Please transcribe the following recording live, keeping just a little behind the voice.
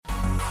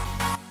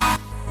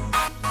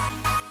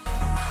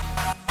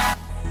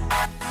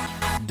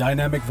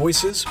Dynamic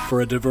voices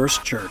for a diverse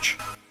church.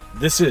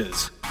 This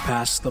is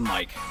Pass the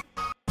Mic.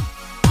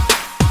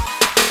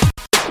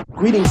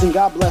 Greetings and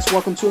God bless.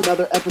 Welcome to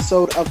another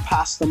episode of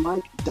Pass the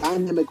Mic,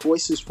 Dynamic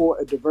Voices for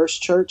a Diverse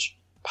Church,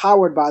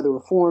 powered by the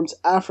Reformed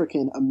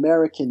African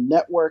American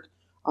Network.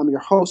 I'm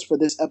your host for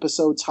this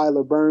episode,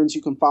 Tyler Burns.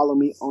 You can follow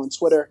me on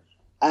Twitter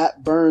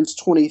at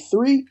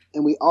Burns23.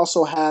 And we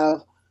also have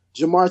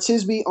Jamar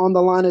Tisby on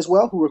the line as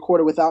well, who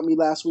recorded without me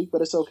last week,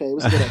 but it's okay. It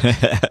was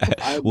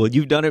good. Well,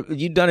 you've done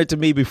it to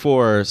me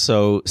before,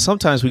 so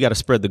sometimes we got to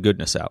spread the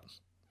goodness out.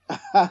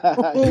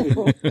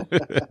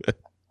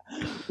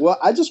 Well,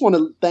 I just want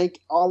to thank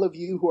all of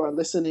you who are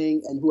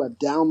listening and who have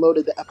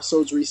downloaded the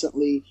episodes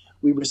recently.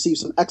 We received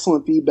some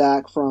excellent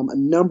feedback from a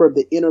number of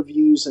the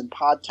interviews and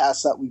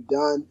podcasts that we've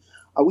done.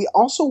 We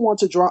also want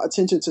to draw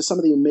attention to some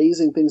of the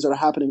amazing things that are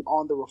happening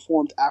on the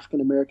Reformed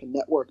African American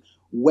Network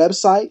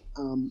website,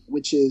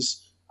 which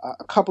is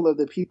a couple of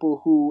the people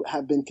who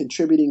have been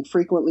contributing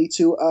frequently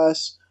to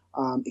us.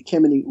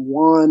 Ikemini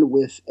Wan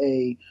with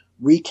a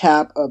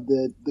recap of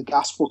the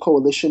Gospel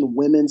Coalition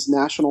Women's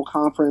National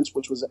Conference,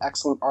 which was an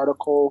excellent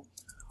article.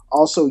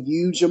 Also,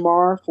 you,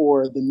 Jamar,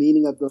 for the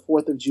meaning of the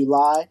 4th of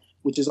July,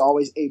 which is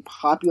always a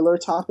popular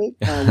topic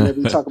whenever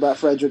you talk about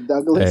Frederick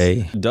Douglass.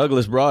 Hey,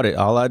 Douglass brought it.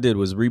 All I did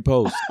was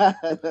repost.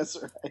 That's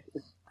right.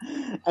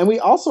 And I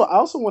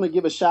also want to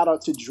give a shout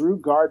out to Drew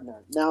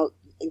Gardner. Now,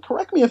 and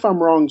correct me if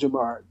I'm wrong,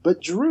 Jamar,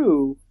 but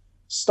Drew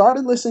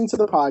started listening to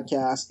the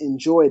podcast,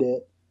 enjoyed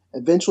it,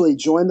 eventually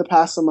joined the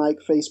Pass the Mic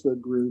Facebook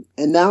group,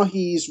 and now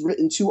he's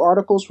written 2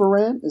 articles for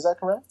RAND. Is that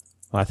correct?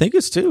 I think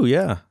it's 2.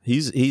 Yeah,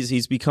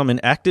 he's become an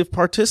active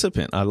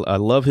participant. I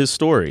love his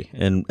story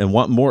and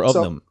want more of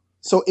them.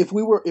 So if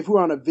we were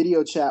on a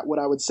video chat, what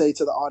I would say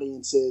to the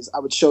audience is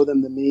I would show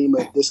them the meme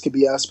of "This could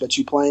be us, but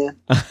you playing,"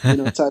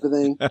 type of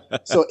thing.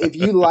 So if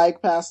you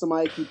like Pass the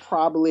Mic, you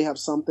probably have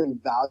something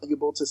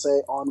valuable to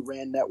say on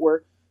RAND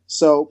Network.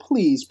 So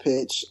please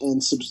pitch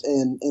and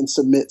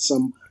submit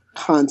some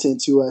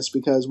content to us,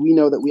 because we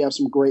know that we have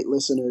some great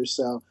listeners.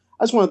 So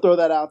I just want to throw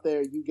that out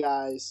there, you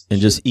guys.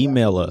 And just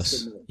email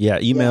us. Yeah,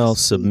 email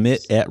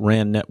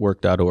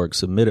submit@randnetwork.org.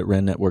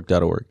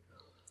 Submit@randnetwork.org.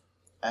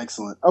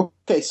 Excellent.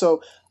 Okay,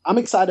 so I'm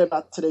excited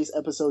about today's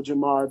episode,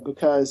 Jamar,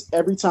 because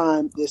every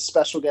time this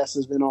special guest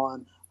has been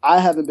on, I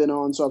haven't been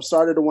on, so I've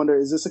started to wonder,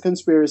 is this a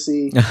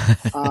conspiracy?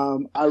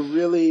 I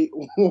really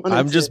wanted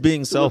I'm just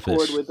being selfish.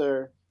 Record with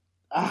her.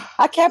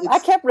 I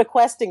kept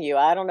requesting you.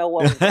 I don't know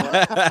what was going on.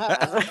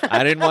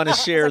 I didn't want to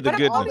share the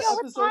goodness. All the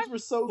episodes were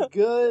so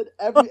good.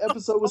 Every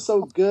episode was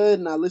so good,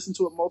 and I listened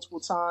to it multiple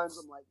times.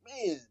 I'm like,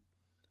 man.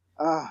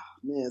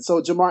 So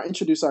Jamar,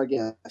 introduce our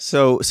guest.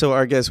 So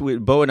our guest,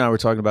 Bo and I were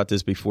talking about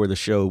this before the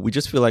show. We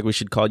just feel like we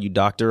should call you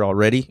doctor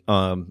already.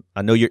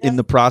 I know you're in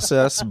the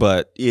process,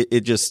 but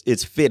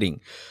it's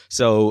fitting.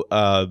 So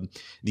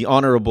the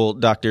Honorable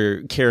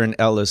Dr. Karen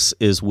Ellis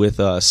is with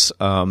us.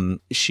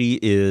 She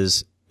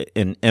is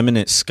an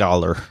eminent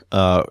scholar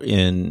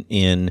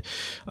in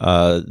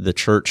the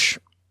church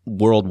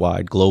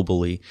worldwide,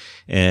 globally,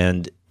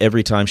 and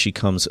every time she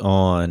comes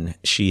on,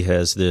 she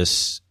has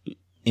this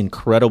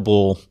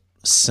incredible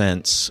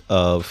sense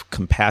of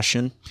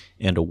compassion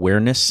and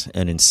awareness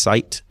and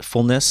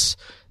insightfulness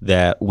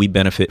that we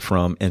benefit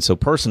from. And so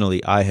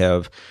personally, I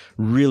have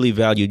really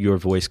valued your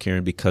voice,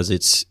 Karen, because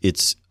it's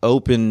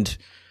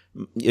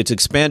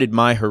expanded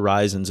my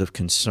horizons of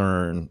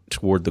concern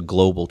toward the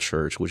global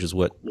church, which is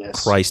what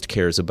Christ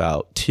cares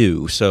about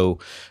too. So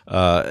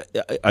I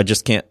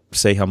just can't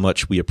say how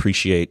much we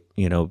appreciate,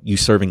 you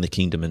serving the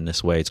kingdom in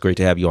this way. It's great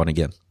to have you on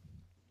again.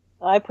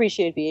 I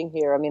appreciate being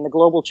here. I mean, the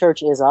global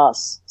church is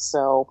us.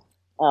 So,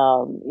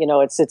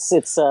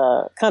 it's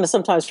kind of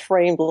sometimes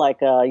framed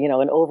like,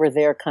 an over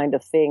there kind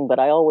of thing. But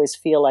I always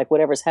feel like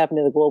whatever's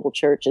happening to the global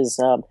church is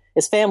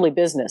family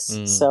business.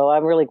 So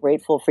I'm really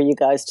grateful for you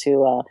guys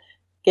to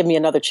give me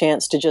another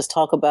chance to just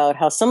talk about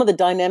how some of the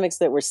dynamics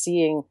that we're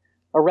seeing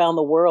around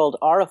the world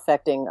are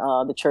affecting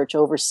the church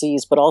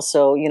overseas, but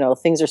also,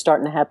 things are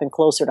starting to happen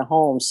closer to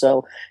home.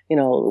 So,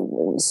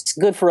 it's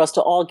good for us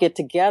to all get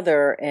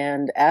together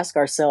and ask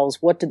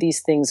ourselves, what do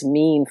these things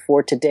mean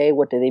for today?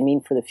 What do they mean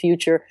for the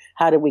future?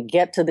 How did we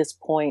get to this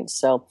point?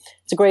 So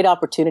it's a great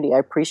opportunity. I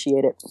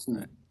appreciate it.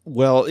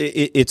 Well,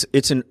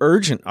 it's an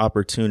urgent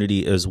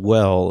opportunity as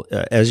well.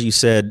 As you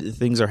said,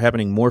 things are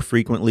happening more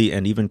frequently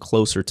and even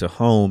closer to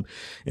home.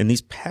 In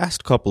these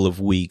past couple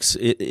of weeks,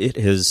 it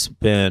has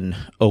been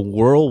a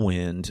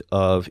whirlwind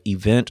of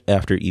event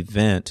after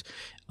event,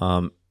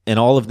 and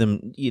all of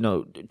them,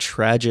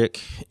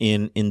 tragic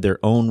in their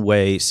own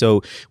way.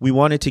 So we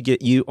wanted to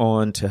get you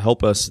on to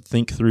help us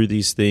think through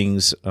these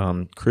things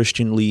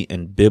Christianly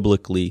and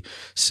biblically.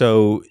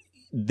 So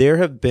there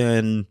have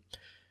been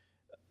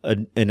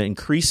an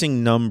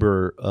increasing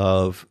number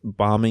of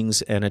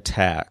bombings and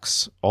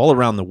attacks all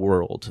around the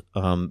world.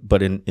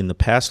 But in the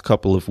past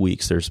couple of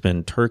weeks, there's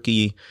been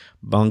Turkey,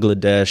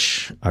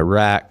 Bangladesh,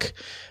 Iraq,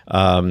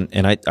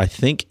 and I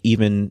think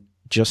even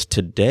just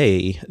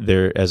today,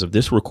 as of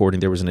this recording,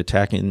 there was an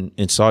attack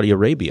in Saudi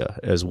Arabia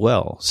as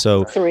well.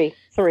 So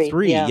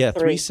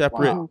Three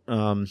separate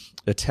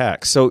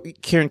attacks. So,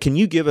 Karen, can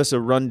you give us a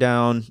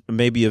rundown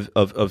maybe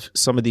of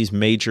some of these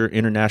major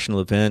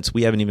international events?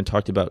 We haven't even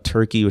talked about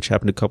Turkey, which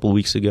happened a couple of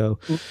weeks ago.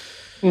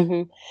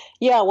 Mm-hmm.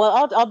 Yeah,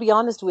 well, I'll be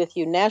honest with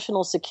you.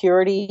 National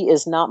security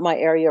is not my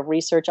area of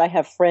research. I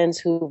have friends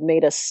who've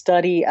made a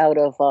study out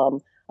of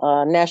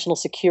national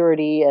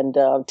security and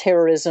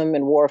terrorism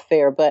and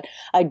warfare, but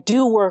I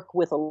do work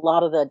with a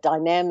lot of the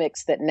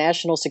dynamics that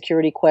national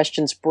security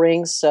questions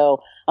bring.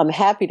 So I'm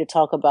happy to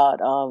talk about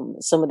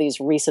some of these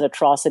recent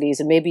atrocities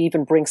and maybe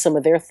even bring some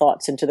of their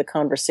thoughts into the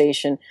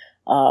conversation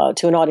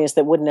to an audience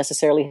that wouldn't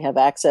necessarily have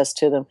access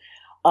to them.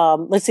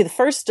 Let's see, the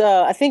first,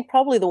 I think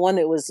probably the one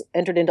that was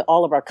entered into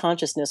all of our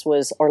consciousness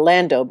was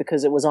Orlando,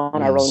 because it was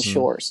on our own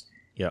shores,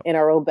 in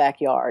our own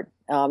backyard.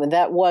 And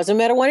that was, no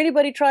matter what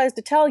anybody tries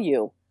to tell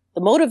you, the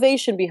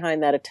motivation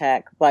behind that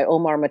attack by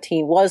Omar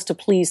Mateen was to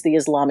please the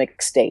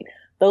Islamic State.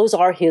 Those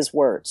are his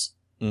words.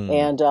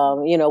 And,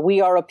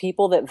 we are a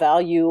people that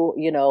value,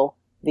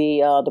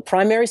 the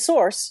primary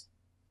source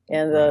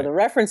and the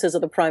references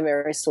of the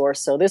primary source.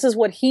 So this is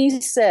what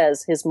he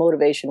says his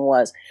motivation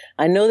was.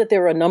 I know that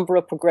there were a number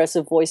of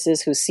progressive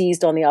voices who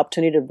seized on the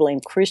opportunity to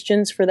blame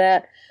Christians for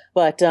that.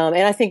 But, and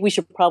I think we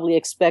should probably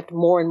expect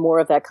more and more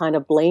of that kind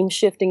of blame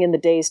shifting in the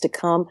days to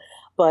come.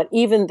 But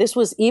this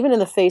was even in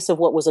the face of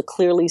what was a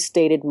clearly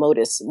stated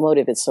motive.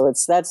 So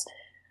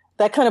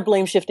that kind of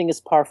blame shifting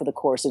is par for the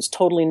course. It's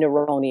totally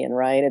Neronian,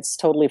 right? It's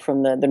totally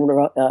from the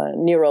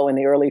Nero in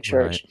the early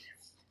church.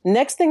 Right.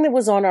 Next thing that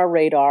was on our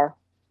radar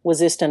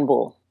was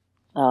Istanbul.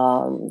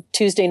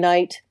 Tuesday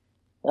night,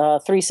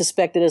 3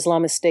 suspected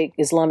Islamic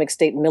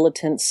State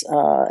militants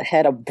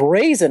had a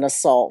brazen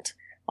assault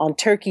on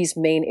Turkey's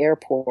main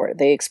airport.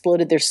 They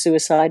exploded their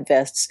suicide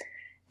vests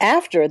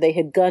after they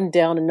had gunned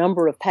down a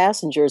number of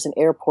passengers and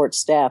airport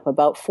staff.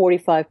 About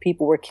 45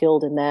 people were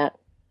killed in that.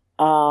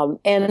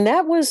 And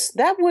that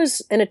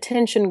was an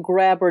attention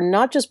grabber,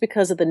 not just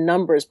because of the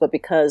numbers, but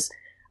because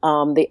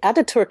the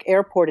Ataturk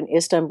airport in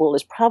Istanbul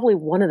is probably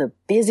one of the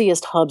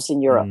busiest hubs in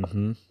Europe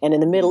and in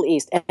the Middle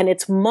East. And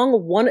it's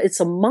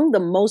among the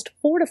most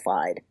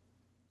fortified.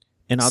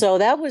 And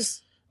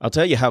I'll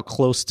tell you how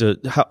close to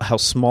how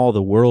small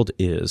the world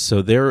is.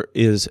 So there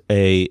is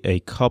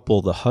a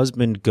couple. The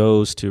husband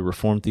goes to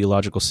Reformed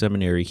Theological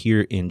Seminary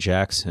here in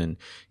Jackson.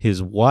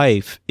 His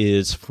wife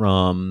is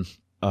from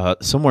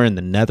somewhere in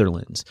the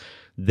Netherlands.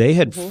 They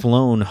had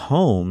flown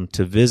home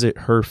to visit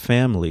her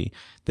family.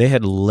 They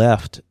had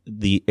left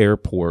the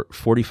airport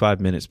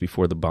 45 minutes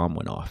before the bomb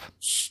went off.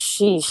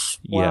 Sheesh.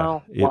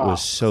 Wow. Yeah, it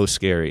was so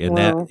scary. And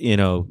that,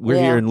 we're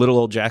here in little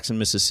old Jackson,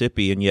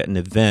 Mississippi, and yet an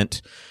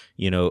event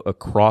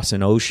across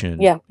an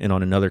ocean and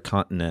on another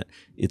continent,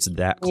 it's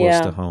that close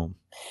to home.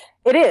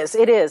 It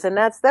is. And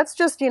that's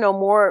just,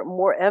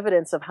 more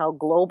evidence of how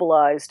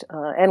globalized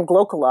and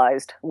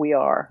localized we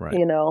are.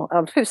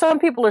 Right. Some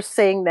people are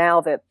saying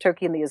now that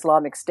Turkey and the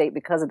Islamic State,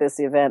 because of this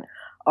event,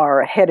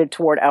 are headed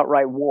toward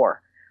outright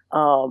war.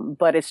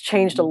 But it's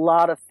changed a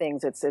lot of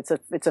things.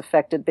 It's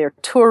affected their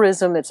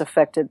tourism. It's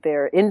affected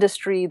their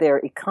industry, their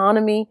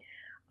economy.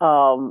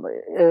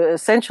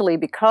 Essentially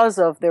because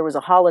there was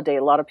a holiday,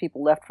 a lot of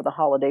people left for the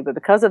holiday, but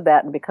because of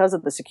that and because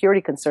of the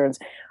security concerns,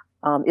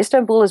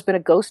 Istanbul has been a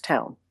ghost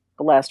town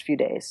the last few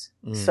days.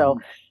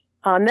 So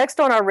next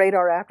on our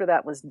radar after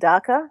that was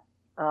Dhaka.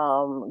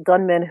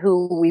 Gunmen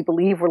who we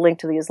believe were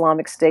linked to the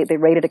Islamic State. They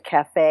raided a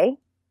cafe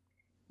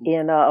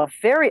in a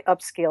very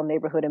upscale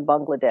neighborhood in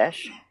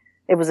Bangladesh.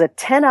 It was a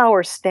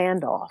 10-hour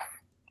standoff.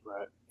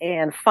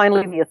 And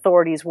finally, the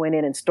authorities went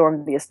in and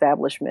stormed the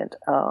establishment.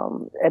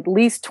 At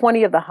least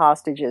 20 of the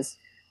hostages,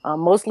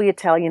 mostly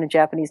Italian and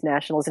Japanese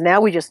nationals. And now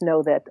we just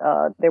know that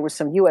there were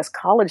some U.S.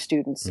 college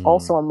students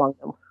also among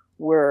them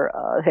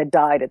had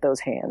died at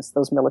those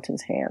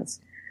militants' hands.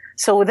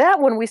 So with that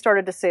one, we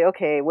started to say,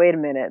 okay, wait a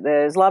minute.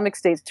 The Islamic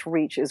State's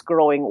reach is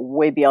growing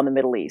way beyond the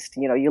Middle East.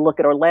 You look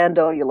at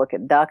Orlando, you look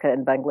at Dhaka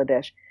and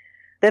Bangladesh.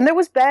 Then there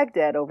was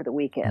Baghdad over the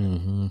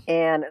weekend.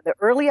 And the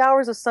early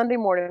hours of Sunday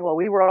morning, while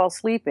we were all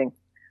sleeping,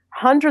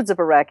 hundreds of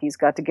Iraqis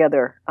got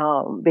together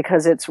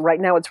because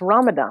right now it's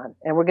Ramadan.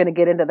 And we're going to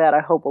get into that,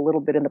 I hope, a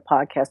little bit in the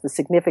podcast, the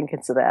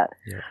significance of that.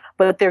 Yeah.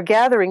 But they're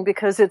gathering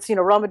because it's,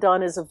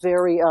 Ramadan is a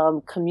very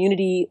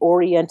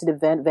community-oriented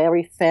event,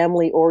 very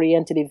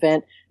family-oriented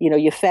event.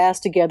 You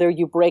fast together,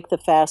 you break the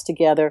fast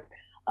together.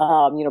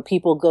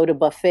 People go to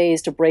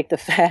buffets to break the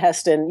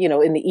fast and,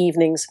 in the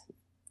evenings.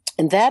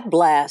 And that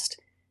blast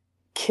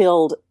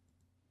killed,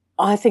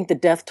 I think the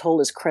death toll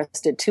is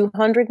crested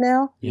 200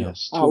 now.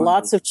 Yes. 200.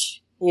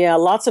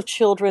 Lots of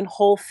children,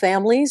 whole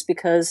families,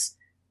 because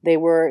they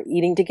were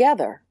eating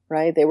together,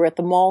 right? They were at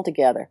the mall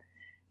together.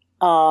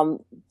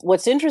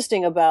 What's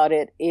interesting about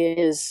it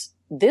is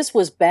this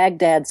was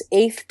Baghdad's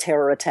 8th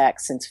terror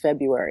attack since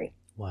February.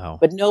 Wow.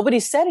 But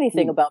nobody said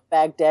anything about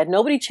Baghdad.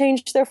 Nobody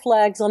changed their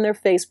flags on their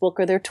Facebook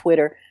or their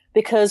Twitter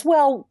because,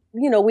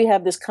 we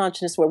have this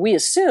consciousness where we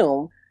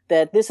assume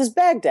that this is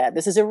Baghdad,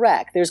 this is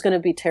Iraq, there's going to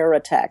be terror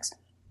attacks.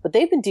 But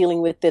they've been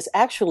dealing with this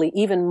actually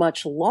even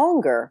much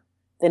longer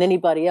than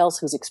anybody else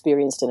who's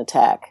experienced an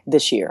attack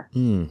this year.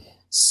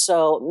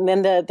 So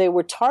then they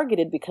were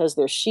targeted because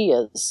they're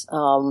Shias.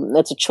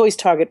 That's a choice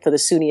target for the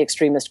Sunni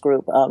extremist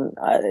group,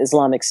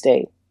 Islamic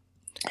State.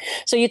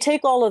 So you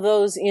take all of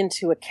those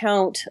into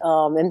account,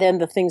 and then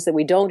the things that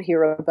we don't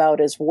hear about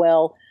as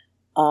well.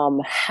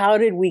 How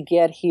did we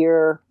get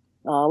here?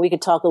 We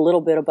could talk a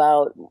little bit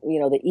about,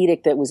 the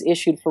edict that was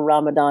issued for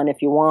Ramadan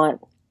if you want.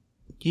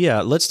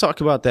 Yeah, let's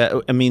talk about that.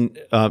 I mean,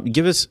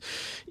 give us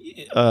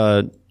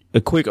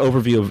a quick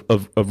overview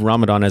of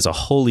Ramadan as a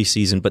holy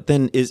season, but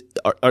then is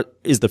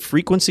the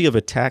frequency of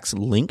attacks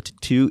linked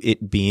to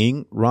it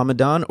being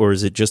Ramadan, or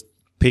is it just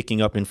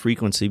picking up in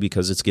frequency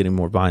because it's getting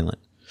more violent?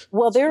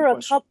 Well, there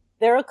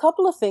are a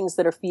couple of things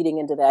that are feeding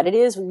into that. It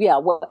is,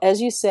 well, as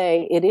you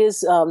say, it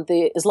is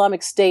the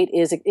Islamic State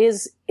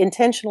is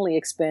intentionally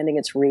expanding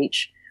its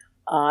reach.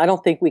 I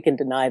don't think we can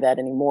deny that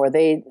anymore.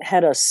 They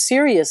had a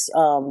serious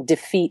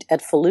defeat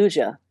at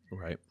Fallujah.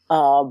 Right.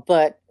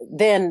 But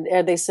then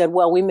they said,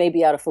 well, we may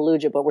be out of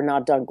Fallujah, but we're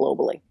not done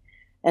globally.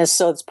 And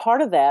so it's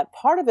part of that.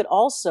 Part of it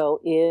also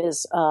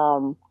is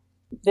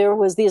there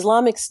was the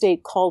Islamic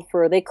State called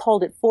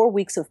it 4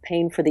 weeks of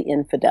pain for the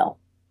infidel.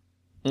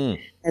 Mm.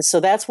 And so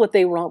that's what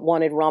they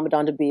wanted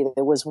Ramadan to be.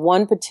 There was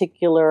one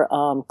particular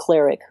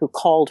cleric who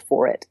called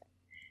for it.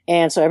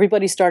 And so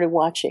everybody started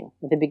watching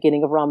at the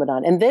beginning of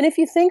Ramadan. And then if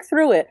you think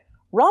through it,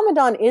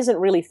 Ramadan isn't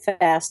really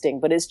fasting,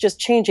 but it's just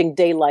changing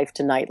day life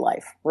to night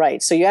life,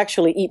 right? So you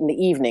actually eat in the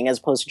evening as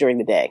opposed to during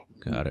the day.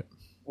 Got it.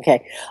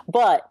 Okay.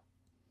 But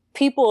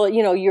people,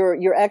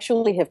 you're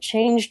actually have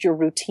changed your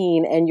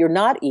routine and you're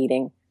not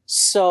eating.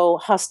 So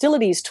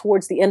hostilities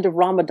towards the end of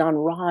Ramadan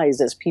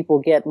rise as people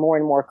get more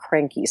and more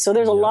cranky. So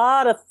there's a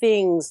lot of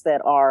things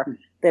that are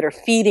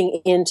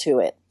feeding into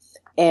it.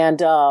 And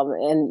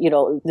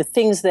the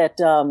things that,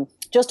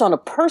 just on a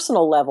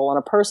personal level, on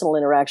a personal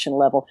interaction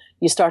level,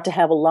 you start to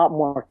have a lot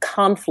more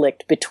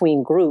conflict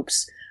between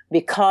groups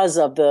because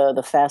of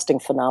the fasting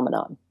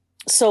phenomenon.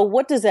 So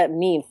what does that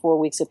mean, 4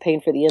 weeks of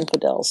pain for the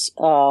infidels?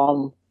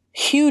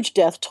 Huge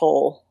death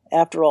toll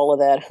after all of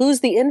that. Who's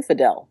the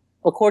infidel,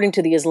 according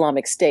to the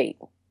Islamic State?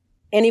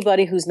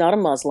 Anybody who's not a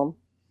Muslim,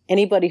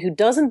 anybody who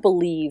doesn't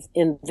believe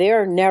in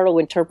their narrow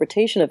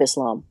interpretation of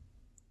Islam.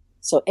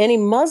 So any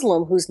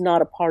Muslim who's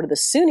not a part of the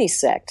Sunni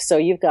sect. So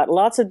you've got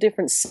lots of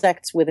different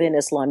sects within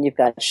Islam. You've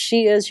got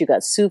Shias, you've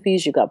got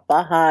Sufis, you've got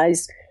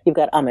Baha'is, you've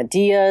got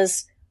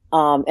Ahmadiyas.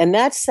 And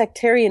that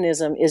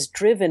sectarianism is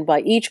driven by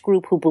each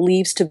group who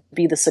believes to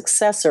be the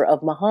successor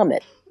of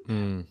Muhammad.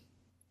 Mm.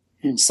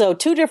 So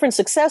two different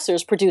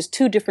successors produce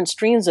two different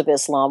streams of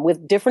Islam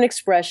with different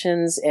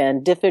expressions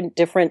and different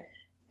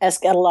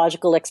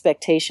eschatological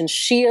expectations.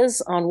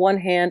 Shias, on one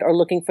hand, are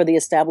looking for the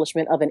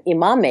establishment of an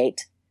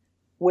imamate,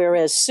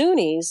 whereas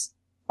Sunnis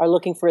are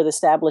looking for the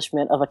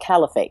establishment of a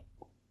caliphate.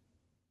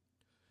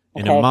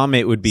 Okay? An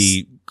imamate would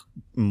be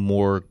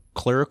more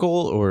clerical,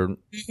 or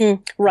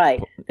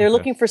right? They're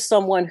looking for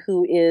someone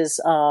who is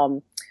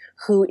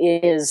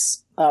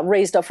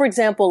raised up. For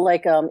example,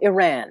 like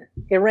Iran.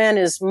 Iran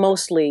is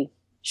mostly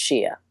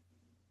Shia.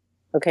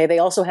 Okay, they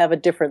also have a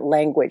different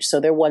language, so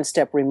they're one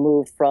step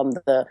removed from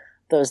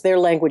their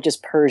language is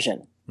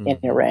Persian in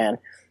Iran.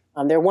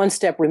 They're one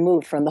step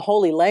removed from the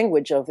holy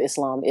language of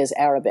Islam is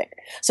Arabic.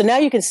 So now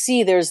you can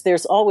see there's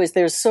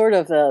sort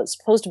of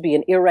supposed to be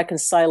an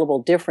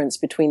irreconcilable difference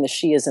between the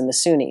Shias and the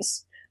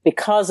Sunnis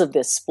because of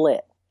this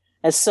split.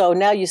 And so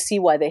now you see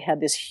why they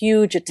had this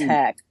huge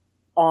attack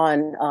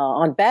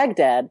on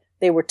Baghdad.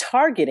 They were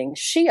targeting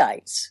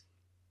Shiites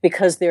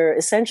because they're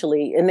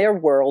essentially, in their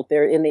world,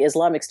 they're in the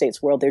Islamic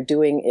State's world, they're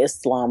doing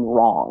Islam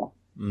wrong.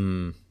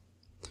 Mm.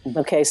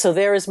 Okay, so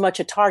they're as much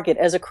a target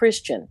as a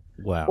Christian.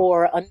 Wow.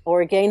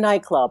 or a gay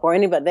nightclub or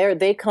anybody.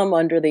 They come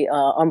under the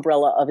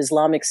umbrella of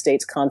Islamic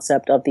State's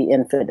concept of the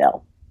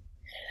infidel.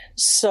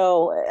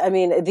 So, I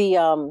mean,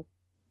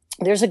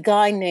 there's a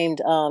guy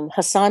named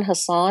Hassan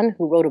Hassan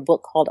who wrote a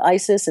book called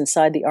ISIS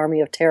Inside the Army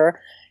of Terror.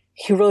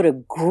 He wrote a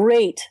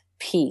great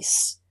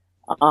piece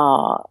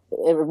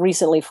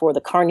recently for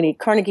the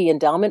Carnegie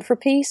Endowment for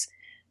Peace.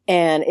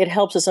 And it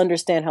helps us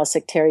understand how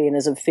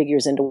sectarianism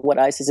figures into what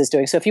ISIS is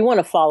doing. So if you want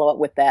to follow up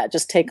with that,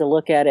 just take a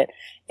look at it.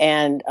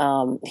 And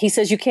he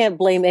says you can't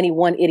blame any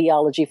one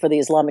ideology for the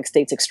Islamic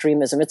State's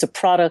extremism. It's a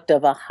product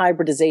of a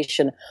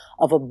hybridization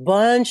of a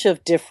bunch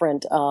of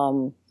different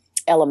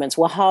elements,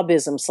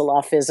 Wahhabism,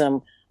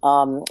 Salafism,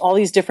 all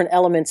these different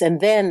elements. And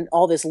then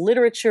all this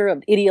literature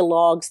of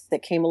ideologues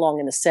that came along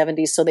in the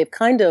 70s. So they've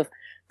kind of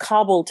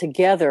cobbled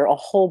together a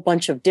whole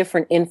bunch of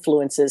different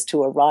influences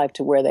to arrive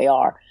to where they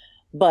are.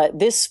 But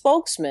this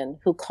spokesman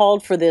who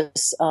called for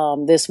this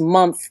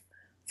month,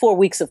 4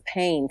 weeks of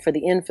pain for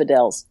the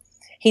infidels,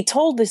 he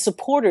told the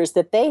supporters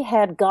that they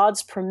had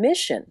God's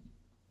permission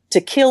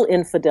to kill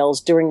infidels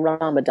during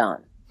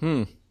Ramadan.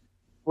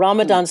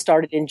 Ramadan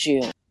started in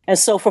June. And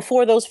so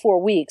for those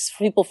 4 weeks,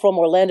 people from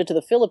Orlando to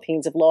the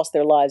Philippines have lost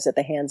their lives at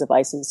the hands of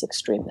ISIS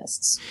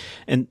extremists.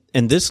 And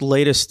this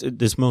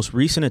most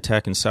recent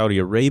attack in Saudi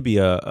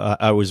Arabia,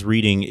 I was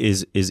reading,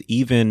 is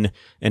even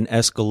an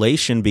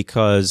escalation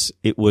because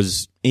it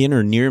was in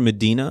or near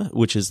Medina,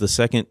 which is the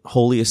second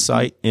holiest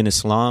site in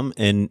Islam.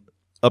 And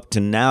up to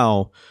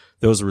now,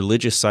 those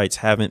religious sites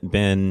haven't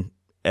been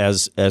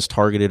as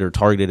targeted or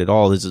targeted at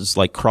all. It's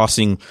like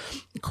crossing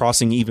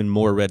even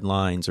more red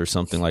lines or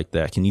something like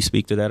that. Can you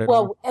speak to that at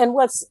all? Well, and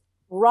what's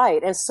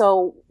right. And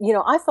so,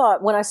 I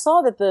thought when I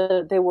saw that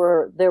there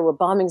were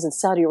bombings in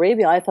Saudi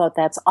Arabia, I thought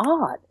that's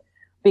odd,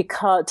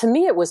 because to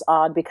me it was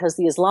odd because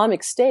the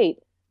Islamic State,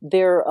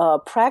 they're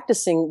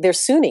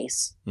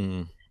Sunnis.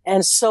 Mm.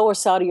 And so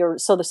Saudi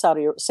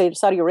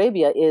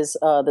Arabia is,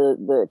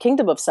 the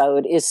Kingdom of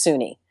Saud is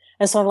Sunni.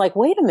 And so I'm like,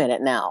 wait a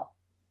minute now,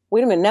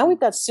 we've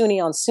got Sunni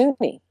on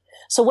Sunni.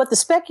 So what the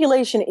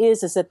speculation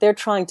is that they're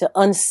trying to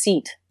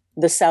unseat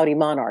the Saudi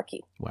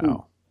monarchy.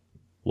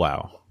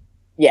 Wow.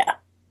 Yeah.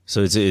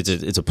 So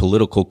it's a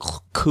political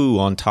coup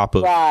on top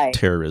of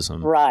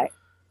terrorism.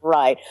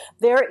 Right.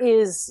 There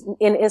is,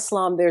 in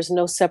Islam, there's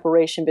no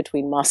separation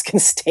between mosque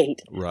and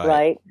state.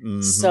 Right.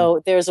 Mm-hmm.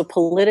 So there's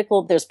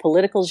political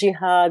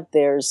jihad,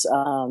 there's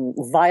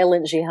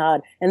violent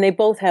jihad, and they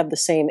both have the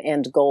same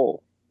end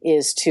goal,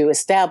 is to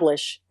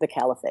establish the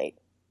caliphate.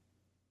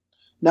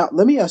 Now,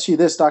 let me ask you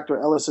this, Dr.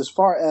 Ellis, as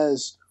far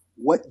as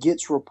what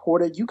gets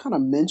reported, you kind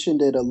of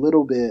mentioned it a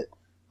little bit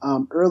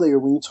earlier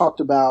when you talked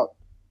about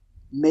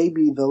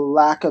maybe the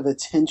lack of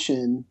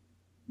attention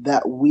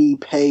that we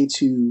pay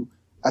to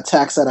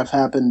attacks that have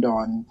happened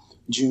on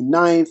June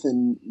 9th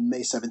and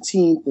May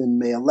 17th and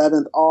May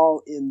 11th,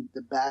 all in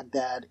the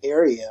Baghdad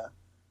area.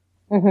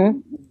 Mm-hmm.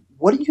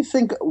 What do you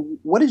think,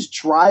 what is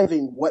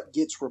driving what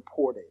gets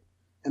reported?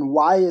 And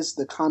why is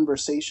the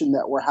conversation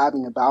that we're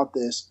having about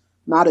this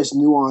not as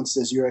nuanced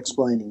as you're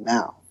explaining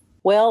now?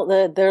 Well,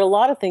 there are a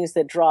lot of things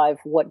that drive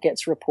what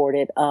gets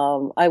reported.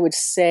 I would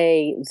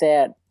say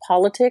that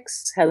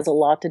politics has a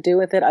lot to do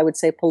with it. I would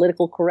say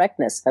political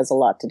correctness has a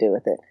lot to do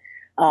with it.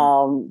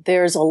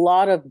 There's a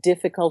lot of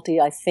difficulty,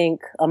 I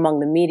think, among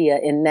the media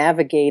in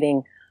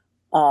navigating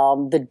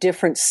the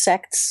different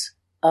sects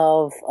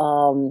of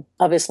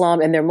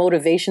Islam and their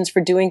motivations for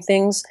doing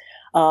things.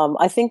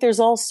 I think there's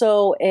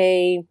also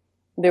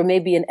there may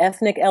be an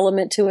ethnic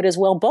element to it as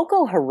well.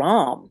 Boko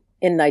Haram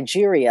in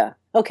Nigeria.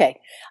 Okay,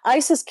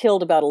 ISIS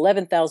killed about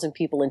 11,000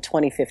 people in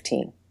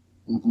 2015.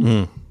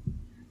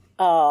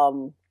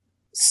 Mm-hmm.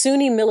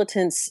 Sunni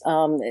militants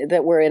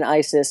that were in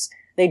ISIS,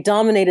 they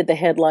dominated the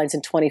headlines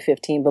in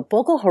 2015, but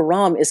Boko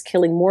Haram is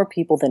killing more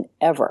people than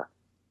ever.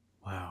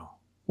 Wow.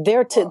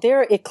 They're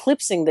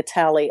eclipsing the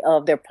tally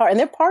of and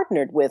they're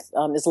partnered with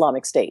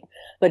Islamic State,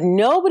 but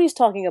nobody's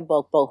talking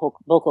about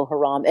Boko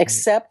Haram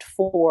except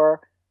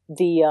for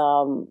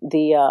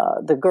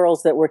the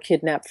girls that were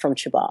kidnapped from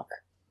Chibok.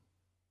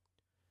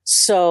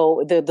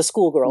 So the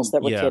schoolgirls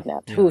that were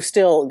kidnapped, who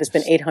still, there's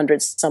been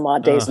 800 some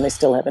odd days and they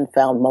still haven't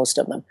found most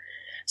of them.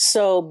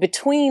 So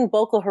between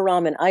Boko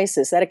Haram and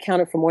ISIS, that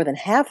accounted for more than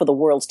half of the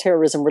world's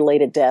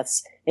terrorism-related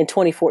deaths in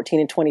 2014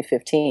 and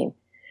 2015.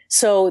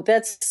 So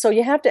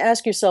you have to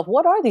ask yourself,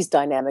 what are these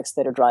dynamics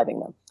that are driving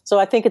them? So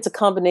I think it's a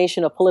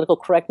combination of political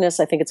correctness.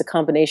 I think it's a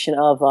combination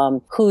of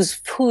who's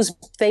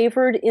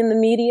favored in the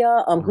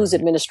media, whose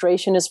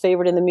administration is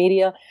favored in the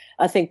media.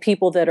 I think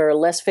people that are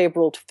less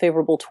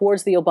favorable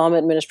towards the Obama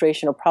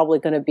administration are probably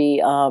going to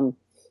be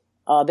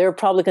they're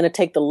probably going to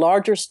take the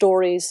larger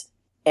stories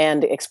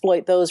and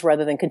exploit those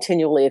rather than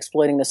continually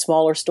exploiting the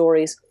smaller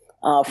stories.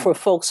 For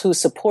folks who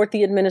support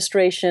the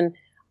administration,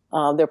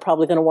 they're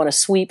probably going to want to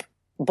sweep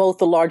both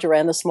the larger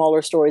and the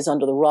smaller stories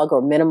under the rug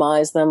or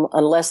minimize them,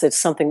 unless it's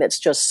something that's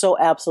just so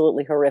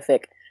absolutely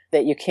horrific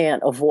that you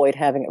can't avoid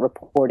having it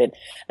reported.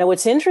 Now,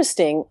 what's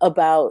interesting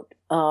about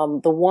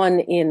the one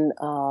in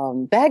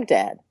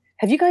Baghdad,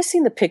 have you guys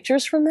seen the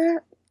pictures from that?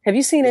 Have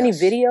you seen any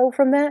video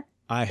from that?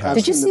 I have.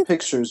 I've seen the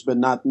pictures, but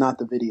not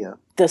the video.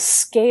 The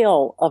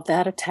scale of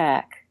that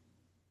attack,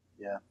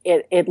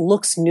 it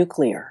looks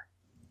nuclear.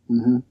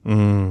 Mm-hmm.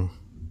 Mm.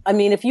 I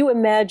mean, if you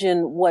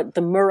imagine what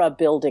the Murrah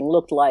building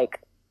looked like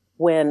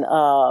when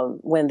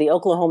the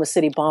Oklahoma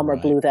City bomber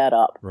blew that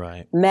up.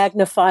 Right.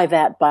 Magnify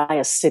that by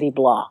a city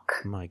block.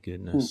 My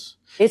goodness.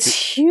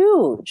 It's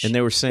huge. And they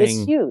were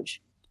saying it's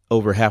huge.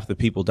 Over half the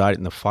people died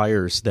in the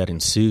fires that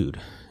ensued,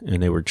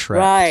 and they were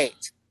trapped.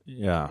 Right.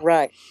 Yeah.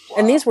 Right. Wow.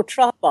 And these were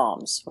truck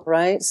bombs,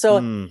 right? So,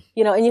 and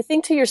you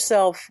think to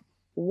yourself,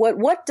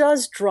 what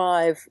does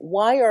drive,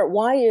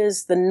 why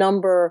is the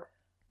number,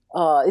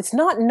 it's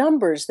not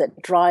numbers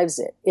that drives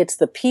it. It's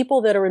the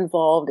people that are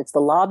involved. It's the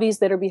lobbies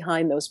that are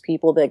behind those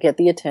people that get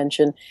the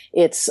attention.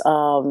 It's,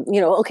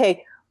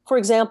 okay, for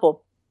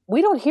example,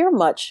 we don't hear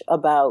much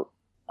about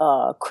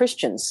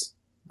Christians,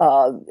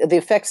 the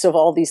effects of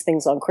all these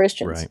things on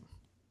Christians. Right.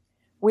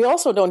 We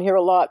also don't hear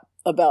a lot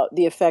about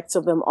the effects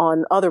of them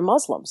on other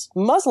Muslims.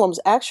 Muslims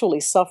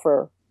actually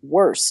suffer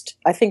worst,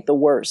 I think the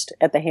worst,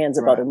 at the hands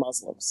of other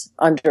Muslims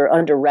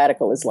under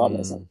radical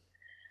Islamism.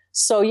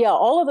 So yeah,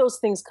 all of those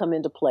things come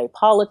into play.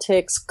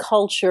 Politics,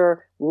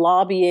 culture,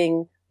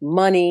 lobbying,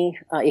 money,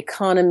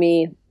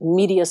 economy,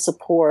 media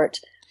support.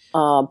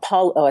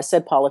 I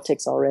said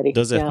politics already.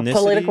 Does ethnicity,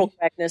 political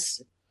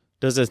correctness.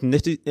 Does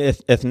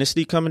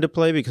ethnicity come into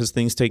play because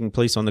things taking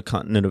place on the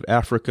continent of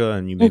Africa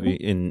and you maybe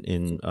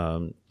in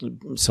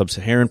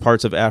sub-Saharan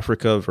parts of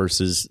Africa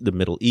versus the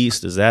Middle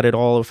East? Is that at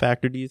all a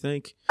factor, do you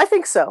think? I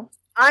think so.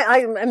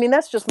 I mean,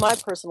 that's just my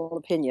personal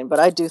opinion, but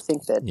I do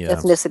think that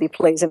ethnicity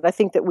plays in. I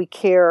think that we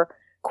care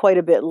quite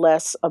a bit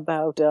less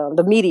about,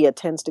 the media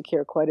tends to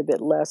care quite a bit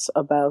less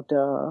about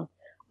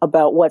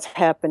what's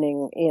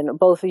happening in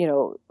both,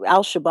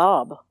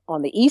 Al-Shabaab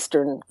on the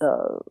eastern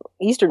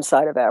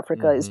side of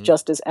Africa is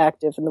just as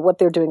active, and what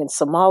they're doing in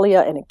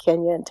Somalia and in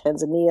Kenya and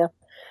Tanzania.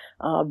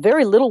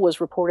 Very little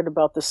was reported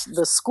about the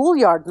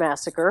schoolyard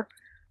massacre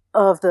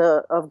of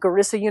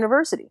Garissa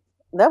University.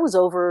 That was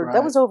over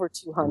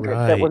 200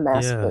 that were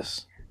massacred.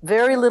 Yes.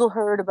 Very little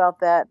heard about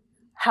that.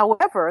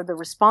 However, the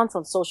response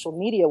on social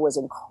media was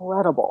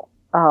incredible.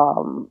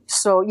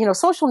 So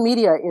social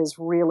media is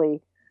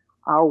really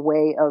our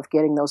way of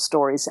getting those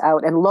stories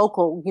out, and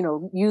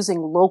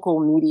using local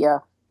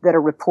media that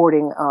are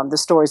reporting the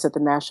stories that the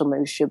national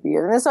news should be.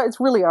 And it's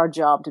really our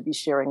job to be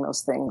sharing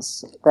those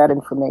things, that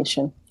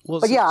information.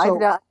 Well,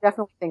 I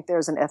definitely think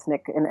there's an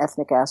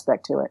ethnic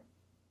aspect to it.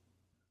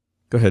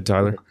 Go ahead,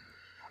 Tyler.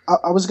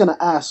 I was going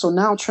to ask, so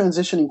now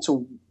transitioning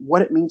to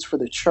what it means for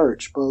the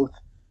church, both,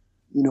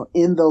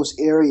 in those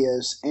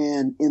areas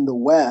and in the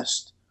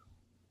West,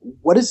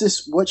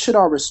 what should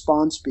our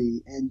response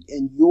be?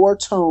 And your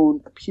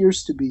tone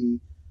appears to be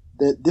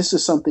that this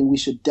is something we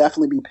should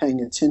definitely be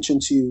paying attention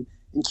to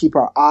and keep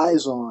our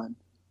eyes on.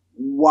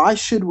 Why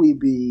should we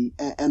be?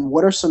 And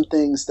what are some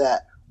things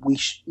that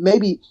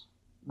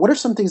what are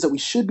some things that we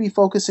should be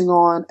focusing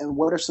on? And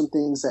what are some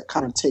things that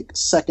kind of take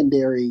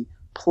secondary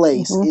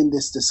place in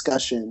this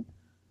discussion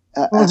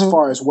as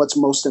far as what's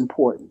most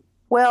important?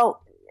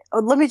 Well,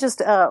 let me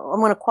just, I'm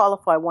going to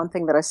qualify one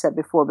thing that I said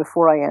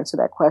before I answer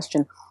that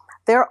question.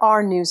 There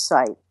are news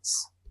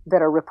sites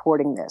that are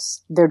reporting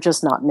this. They're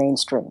just not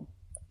mainstream.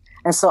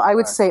 And so I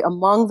would say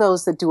among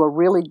those that do a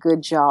really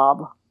good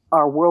job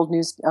are World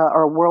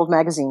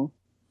Magazine.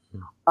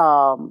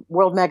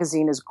 World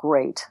Magazine is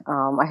great.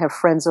 I have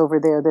friends over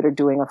there that are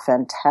doing a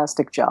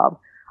fantastic job.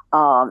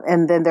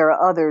 And then there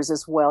are others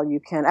as well. You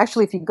can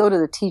actually, if you go to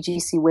the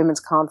TGC Women's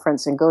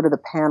Conference and go to the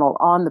panel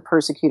on the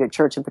persecuted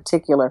church in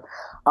particular,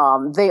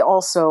 they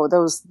also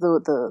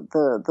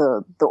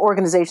the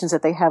organizations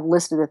that they have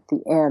listed at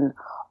the end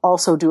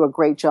also do a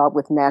great job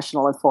with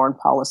national and foreign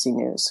policy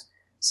news.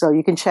 So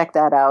you can check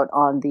that out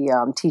on the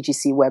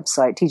TGC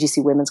website,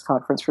 TGC Women's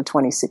Conference for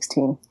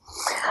 2016.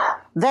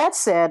 That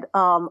said,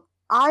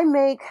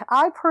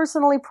 I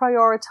personally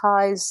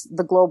prioritize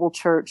the global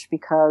church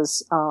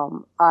because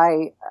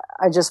I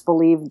just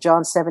believe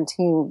John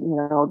 17,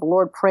 the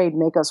Lord prayed,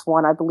 make us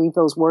one. I believe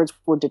those words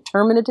were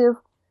determinative.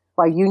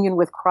 By union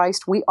with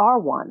Christ, we are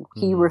one.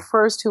 He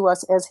refers to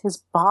us as his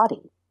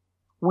body.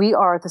 We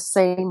are the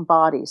same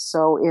body.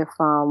 So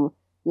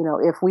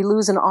if we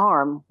lose an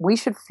arm, we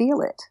should feel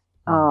it.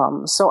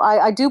 So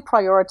I do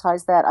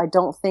prioritize that. I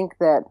don't think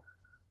that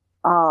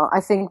I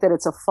think that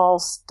it's a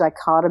false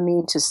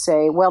dichotomy to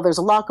say, well, there's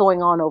a lot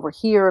going on over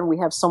here and we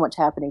have so much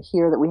happening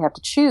here that we have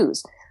to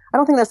choose. I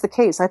don't think that's the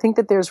case. I think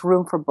that there's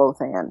room for both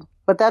and.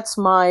 But that's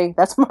my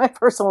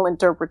personal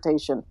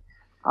interpretation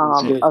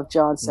of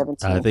John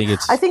 17. I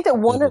think that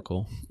one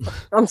biblical.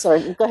 I'm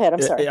sorry. Go ahead.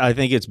 I'm sorry. I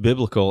think it's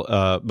biblical,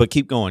 but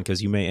keep going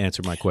because you may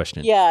answer my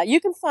question. Yeah,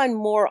 you can find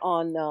more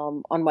on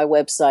my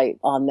website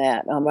on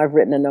that. I've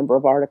written a number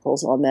of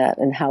articles on that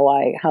and how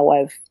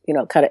I've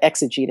kind of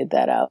exegeted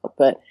that out.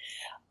 But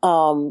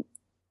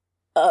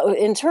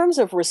in terms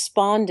of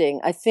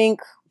responding, I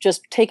think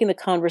just taking the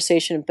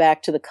conversation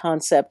back to the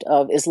concept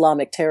of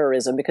Islamic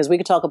terrorism, because we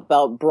could talk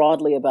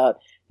broadly about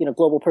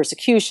global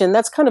persecution.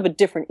 That's kind of a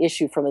different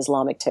issue from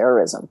Islamic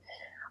terrorism.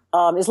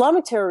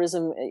 Islamic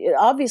terrorism,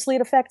 obviously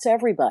it affects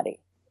everybody.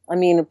 I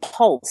mean,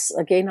 Pulse,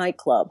 a gay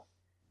nightclub,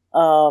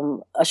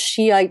 a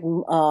Shiite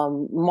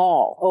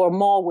mall, or a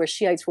mall where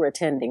Shiites were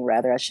attending,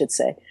 rather, I should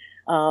say.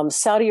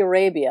 Saudi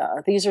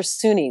Arabia, these are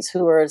Sunnis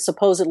who are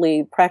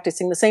supposedly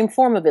practicing the same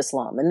form of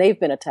Islam, and they've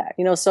been attacked.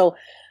 So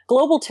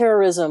global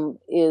terrorism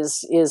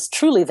is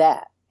truly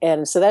that.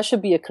 And so that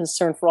should be a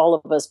concern for all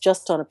of us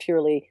just on a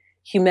purely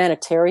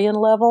humanitarian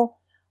level.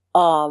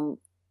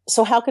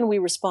 So how can we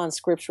respond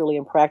scripturally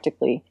and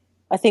practically?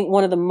 I think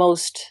one of the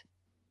most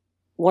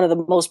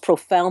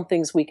profound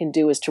things we can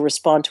do is to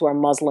respond to our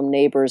Muslim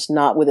neighbors,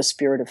 not with a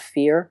spirit of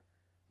fear,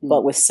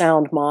 but with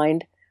sound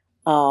mind.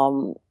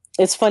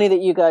 It's funny that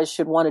you guys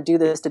should want to do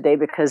this today,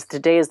 because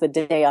today is the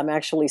day I'm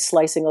actually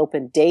slicing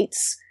open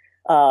dates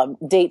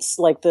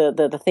like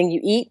the thing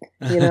you eat,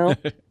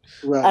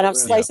 Right, and I'm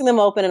slicing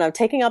them open, and I'm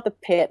taking out the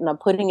pit, and I'm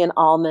putting in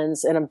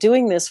almonds, and I'm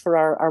doing this for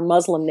our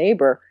Muslim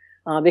neighbor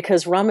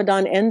because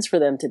Ramadan ends for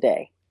them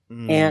today.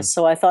 And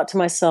so I thought to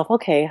myself,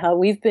 okay,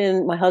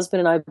 my husband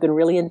and I have been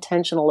really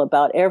intentional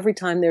about every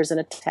time there's an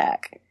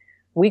attack,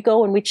 we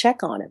go and we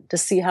check on him to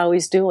see how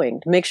he's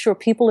doing, to make sure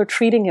people are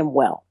treating him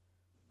well,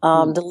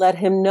 to let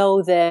him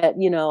know that,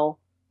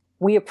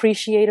 we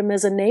appreciate him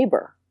as a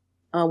neighbor.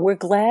 We're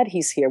glad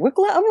he's here. We're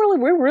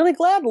really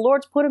glad the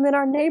Lord's put him in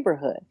our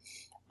neighborhood.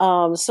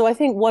 So I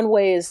think one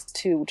way is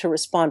to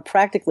respond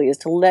practically is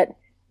to let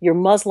your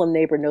Muslim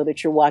neighbor know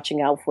that you're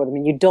watching out for them,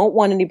 and you don't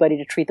want anybody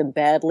to treat them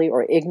badly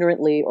or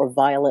ignorantly or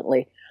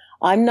violently.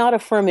 I'm not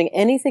affirming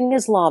anything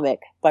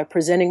Islamic by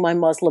presenting my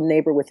Muslim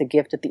neighbor with a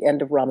gift at the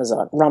end of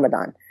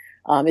Ramadan.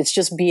 It's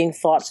just being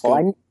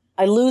thoughtful.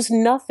 I lose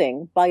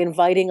nothing by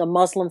inviting a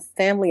Muslim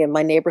family in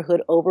my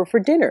neighborhood over for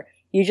dinner.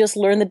 You just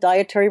learn the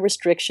dietary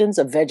restrictions.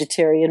 A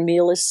vegetarian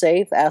meal is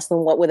safe. Ask them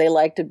what would they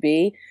like to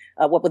be.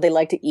 What would they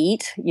like to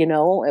eat?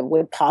 And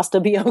would pasta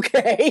be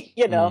okay?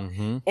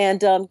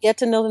 And get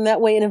to know them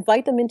that way and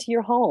invite them into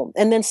your home.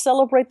 And then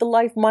celebrate the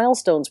life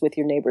milestones with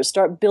your neighbors.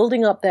 Start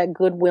building up that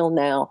goodwill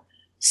now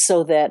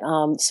so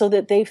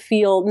that they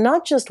feel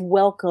not just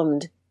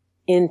welcomed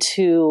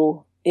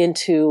into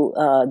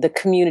the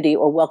community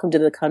or welcomed to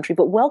the country,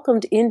 but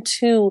welcomed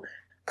into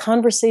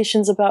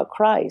conversations about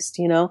Christ.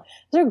 There's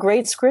a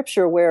great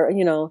scripture where,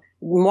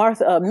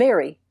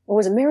 Mary, or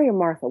was it Mary or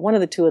Martha? One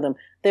of the two of them.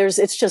 There's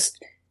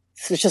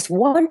just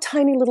one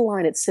tiny little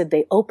line. It said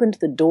they opened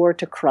the door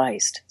to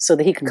Christ so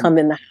that he could come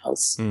in the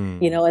house,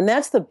 and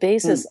that's the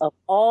basis of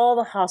all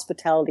the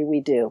hospitality we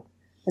do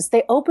is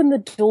they open the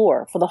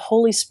door for the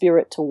Holy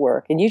Spirit to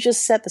work. And you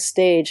just set the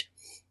stage,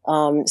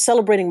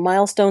 celebrating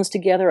milestones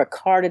together, a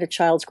card at a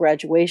child's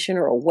graduation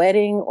or a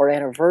wedding or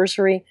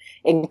anniversary,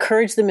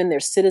 encourage them in their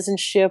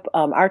citizenship.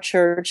 Our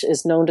church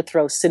is known to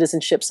throw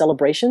citizenship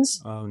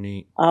celebrations. Oh,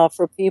 neat.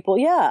 For people.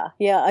 Yeah.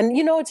 And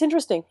it's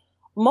interesting.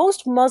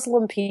 Most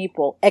Muslim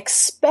people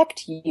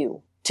expect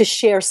you to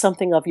share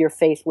something of your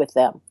faith with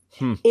them.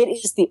 It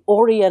is the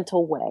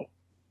Oriental way.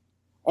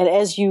 And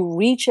as you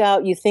reach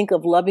out, you think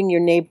of loving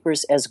your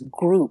neighbors as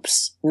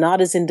groups,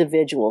 not as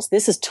individuals.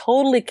 This is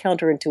totally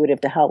counterintuitive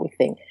to how we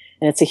think.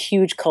 And it's a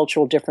huge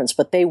cultural difference.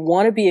 But they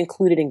want to be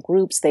included in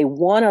groups. They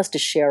want us to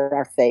share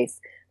our faith.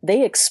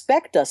 They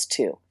expect us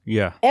to.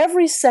 Yeah.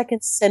 Every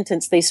second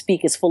sentence they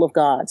speak is full of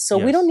God. So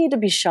we don't need to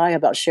be shy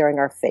about sharing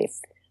our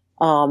faith.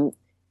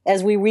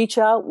 As we reach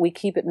out, we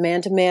keep it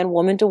man to man,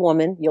 woman to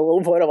woman. You'll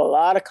avoid a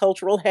lot of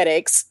cultural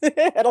headaches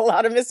and a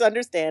lot of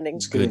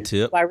misunderstandings. Good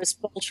tip. By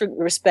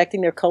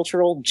respecting their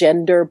cultural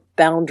gender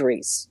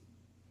boundaries,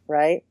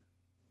 right?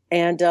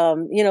 And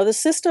the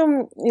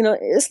system,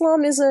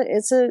 Islam is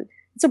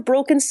a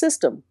broken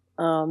system.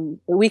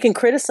 We can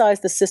criticize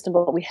the system,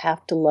 but we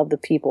have to love the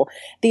people.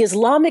 The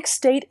Islamic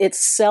State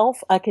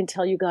itself, I can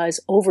tell you guys,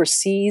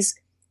 overseas,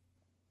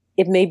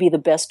 it may be the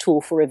best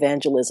tool for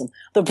evangelism.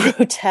 The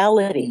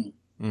brutality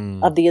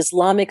of the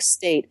Islamic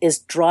State is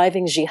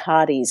driving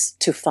jihadis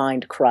to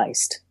find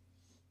Christ.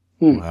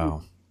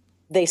 Wow.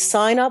 They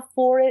sign up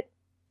for it.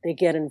 They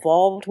get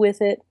involved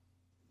with it.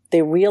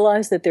 They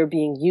realize that they're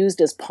being used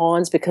as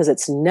pawns because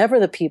it's never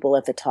the people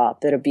at the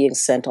top that are being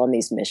sent on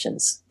these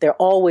missions. They're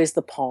always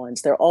the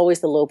pawns. They're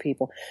always the low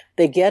people.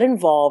 They get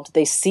involved.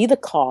 They see the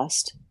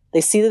cost. They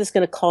see that it's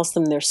going to cost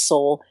them their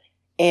soul.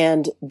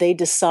 And they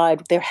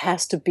decide there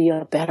has to be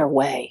a better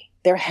way.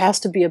 There has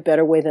to be a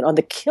better way than on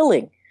the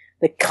killing.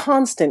 The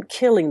constant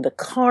killing, the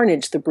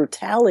carnage, the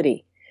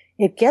brutality,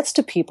 it gets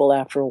to people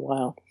after a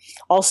while.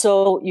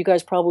 Also, you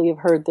guys probably have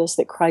heard this,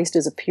 that Christ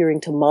is appearing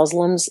to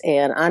Muslims.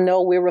 And I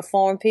know we're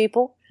Reformed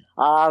people.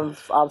 I'm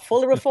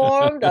fully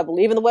Reformed. I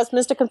believe in the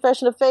Westminster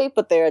Confession of Faith,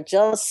 but there are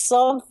just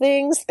some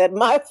things that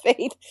my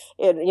faith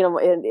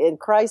in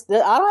Christ,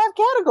 I don't have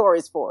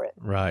categories for it.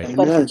 Right.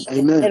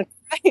 Amen.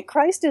 And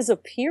Christ is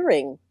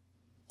appearing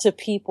to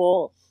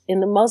people in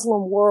the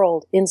Muslim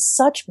world in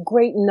such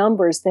great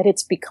numbers that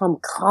it's become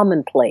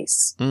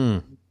commonplace.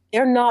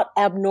 They're not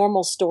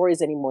abnormal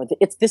stories anymore.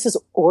 This is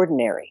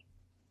ordinary.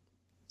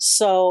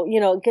 So,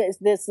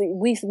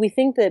 we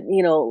think that,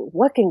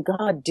 what can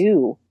God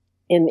do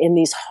in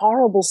these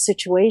horrible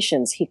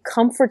situations? He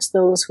comforts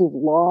those who've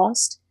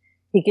lost.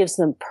 He gives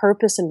them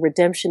purpose and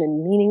redemption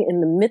and meaning in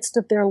the midst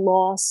of their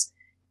loss.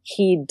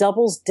 He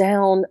doubles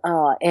down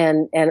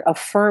and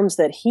affirms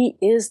that he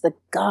is the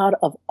God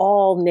of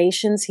all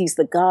nations. He's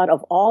the God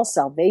of all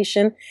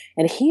salvation.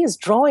 And he is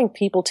drawing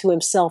people to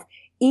himself,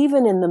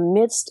 even in the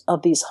midst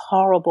of these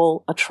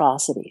horrible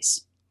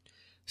atrocities.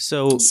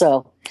 So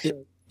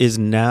is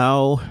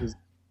now,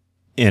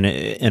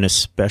 and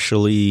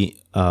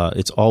especially,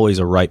 it's always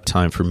a ripe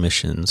time for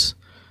missions,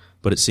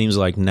 but it seems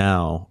like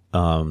now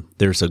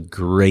there's a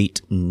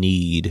great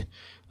need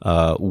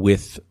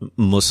with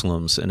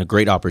Muslims and a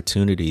great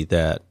opportunity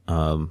that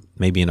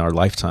maybe in our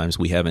lifetimes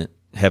we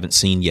haven't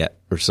seen yet,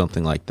 or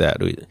something like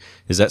that.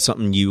 Is that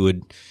something you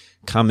would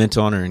comment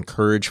on or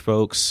encourage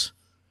folks?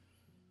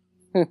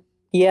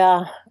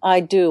 Yeah, I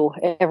do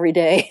every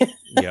day.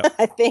 Yep.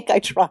 I think I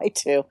try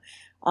to.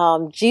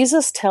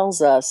 Jesus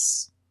tells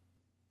us,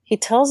 he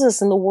tells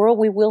us in the world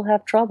we will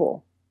have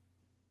trouble.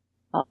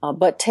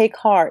 But take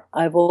heart,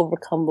 I've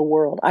overcome the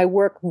world. I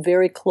work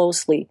very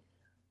closely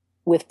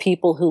with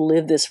people who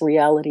live this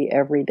reality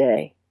every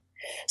day.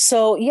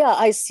 So yeah,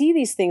 I see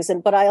these things,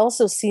 but I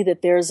also see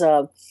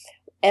that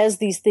as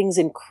these things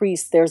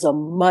increase, there's a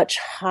much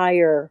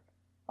higher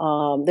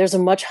calling, there's a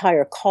much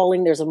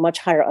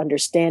higher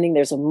understanding,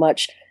 there's a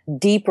much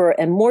deeper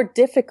and more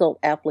difficult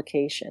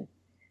application.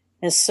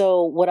 And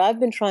so what I've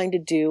been trying to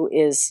do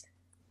is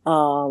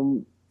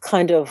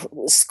kind of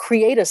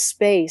create a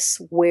space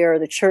where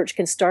the church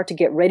can start to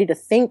get ready to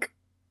think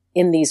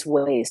in these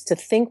ways, to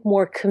think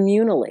more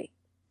communally.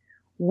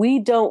 We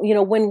don't,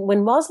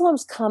 when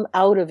Muslims come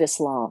out of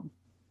Islam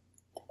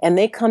and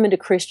they come into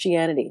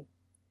Christianity,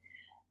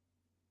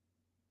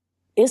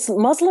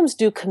 Muslims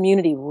do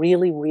community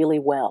really, really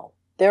well.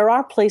 There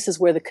are places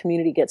where the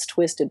community gets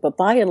twisted, but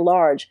by and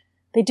large,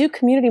 they do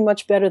community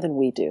much better than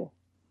we do.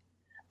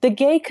 The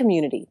gay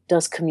community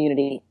does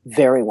community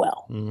very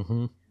well.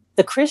 Mm-hmm.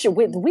 The Christian,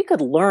 we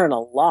could learn a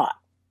lot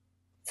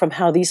from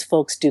how these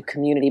folks do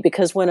community,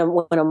 because when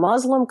a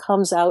Muslim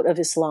comes out of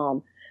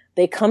Islam,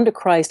 they come to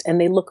Christ and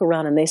they look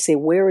around and they say,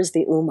 where is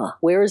the ummah?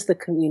 Where is the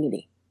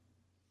community?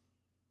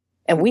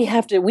 And we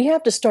have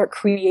to start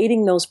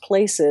creating those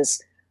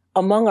places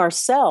among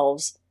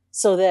ourselves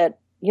so that,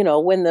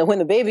 when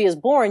the baby is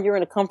born, you're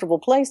in a comfortable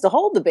place to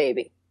hold the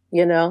baby,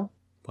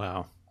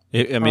 Wow.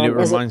 It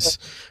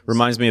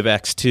reminds me of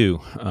Acts 2,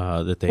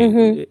 that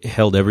they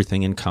held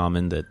everything in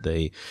common, that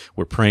they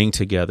were praying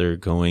together,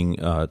 going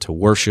to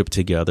worship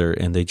together,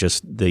 and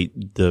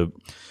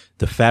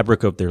the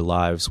fabric of their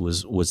lives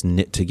was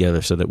knit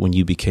together so that when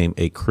you became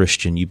a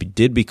Christian, you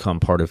did become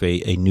part of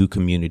a new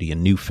community, a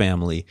new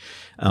family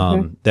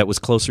that was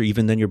closer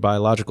even than your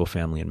biological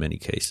family in many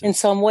cases. In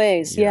some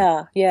ways,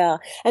 yeah.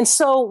 And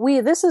so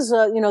this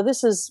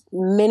is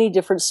many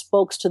different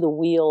spokes to the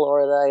wheel,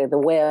 or the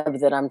web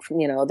that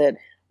that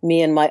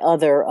me and my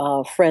other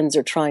friends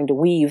are trying to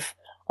weave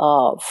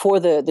for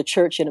the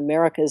church in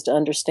America, is to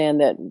understand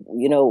that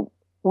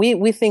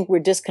we think we're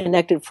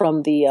disconnected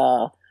from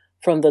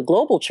the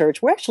global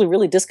church. We're actually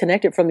really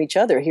disconnected from each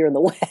other here in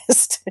the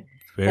West.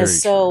 Very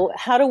so true.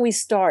 How do we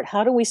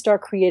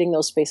start creating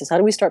those spaces? How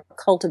do we start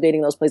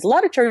cultivating those places? A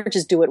lot of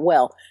churches do it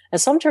well,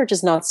 and some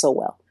churches not so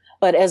well.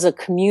 But as a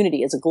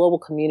community, as a global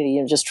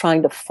community, just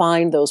trying to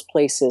find those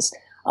places.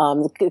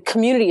 The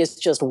community is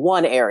just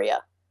one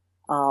area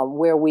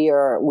where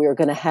we're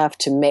going to have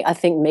to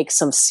make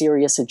some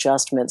serious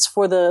adjustments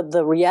for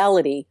the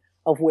reality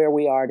of where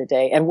we are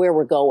today and where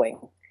we're going.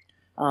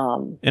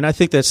 And I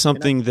think that's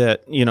something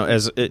that,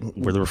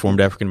 we're the Reformed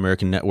African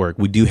American Network,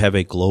 we do have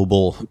a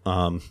global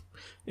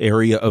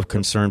area of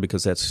concern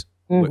because that's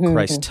what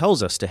Christ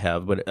tells us to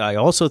have. But I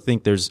also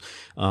think there's,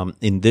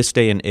 in this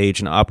day and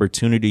age, an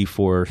opportunity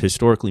for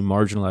historically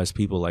marginalized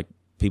people, like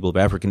people of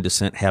African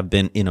descent have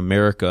been in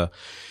America,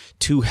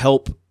 to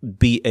help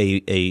be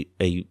a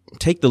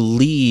take the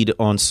lead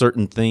on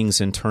certain things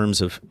in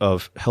terms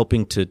of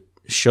helping to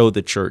show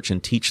the church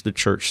and teach the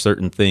church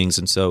certain things.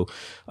 And so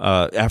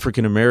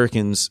African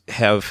Americans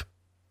have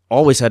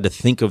always had to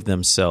think of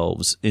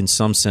themselves in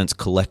some sense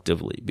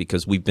collectively,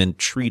 because we've been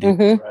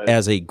treated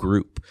as a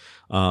group.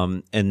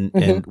 And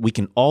we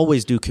can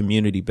always do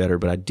community better,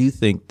 but I do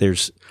think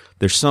there's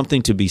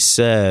something to be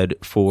said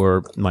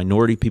for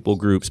minority people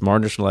groups,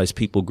 marginalized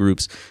people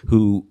groups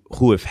who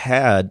have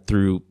had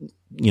through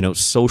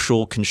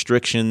social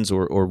constrictions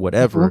or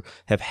whatever,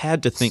 have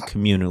had to think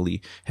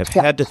communally, have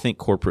had to think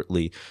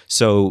corporately.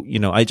 So,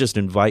 I just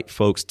invite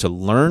folks to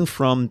learn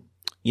from,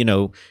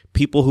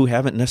 people who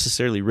haven't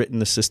necessarily written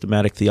the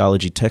systematic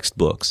theology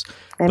textbooks,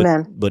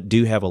 but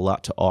do have a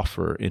lot to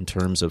offer in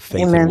terms of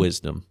faith and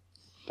wisdom.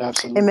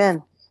 Absolutely.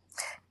 Amen.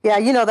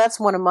 Yeah, that's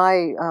one of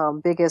my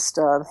biggest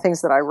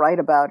things that I write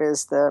about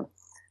is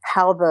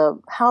how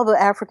the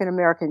African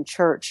American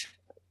church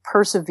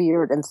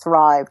persevered and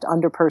thrived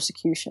under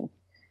persecution,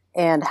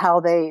 and how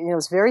they,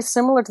 it's very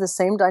similar to the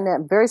same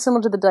dynamic, very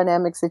similar to the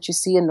dynamics that you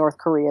see in North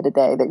Korea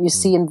today, that you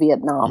see in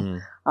Vietnam,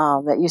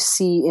 that you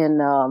see in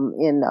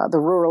the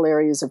rural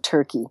areas of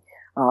Turkey,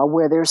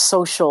 where there's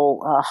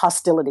social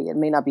hostility. It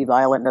may not be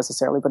violent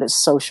necessarily, but it's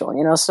social.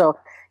 So.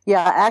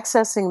 Yeah,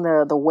 accessing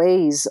the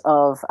ways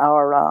of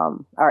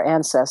our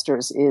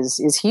ancestors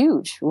is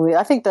huge.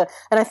 I think that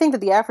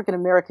the African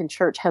American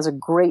church has a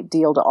great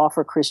deal to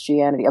offer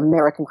Christianity,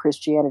 American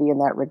Christianity, in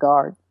that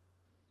regard.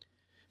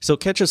 So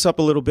catch us up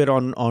a little bit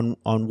on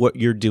what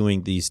you're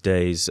doing these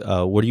days.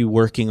 What are you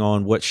working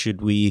on? What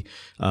should we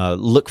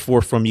look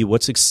for from you?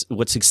 What's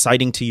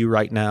exciting to you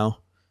right now?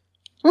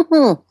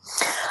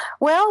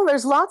 Well,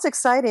 there's lots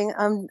exciting.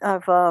 I'm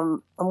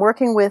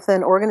working with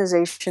an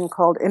organization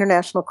called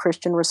International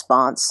Christian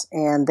Response,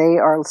 and they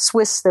are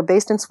Swiss. They're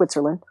based in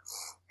Switzerland,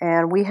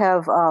 and we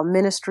have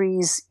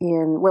ministries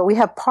we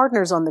have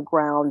partners on the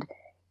ground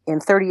in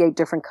 38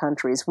 different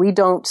countries. We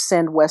don't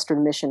send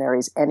Western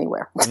missionaries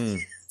anywhere.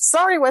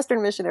 Sorry,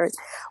 Western missionaries.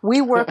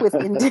 We work with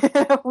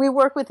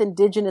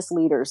indigenous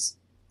leaders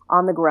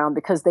on the ground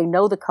because they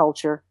know the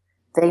culture,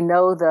 they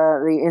know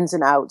the ins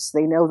and outs,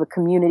 they know the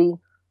community.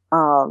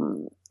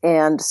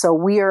 And so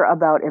we are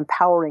about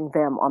empowering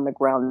them on the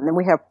ground. And then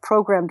we have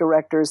program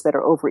directors that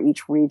are over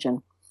each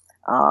region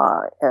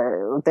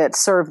that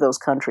serve those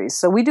countries.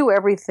 So we do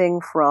everything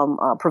from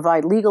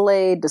provide legal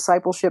aid,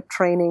 discipleship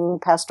training,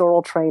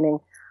 pastoral training.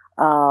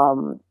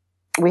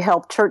 We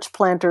help church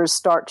planters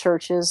start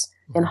churches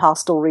in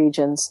hostile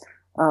regions.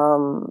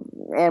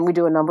 And we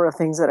do a number of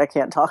things that I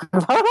can't talk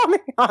about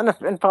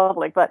in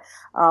public, but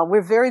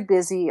we're very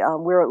busy.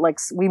 We're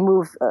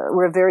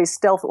a very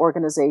stealth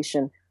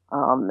organization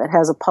that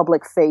has a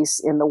public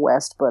face in the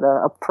West, but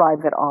a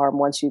private arm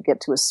once you get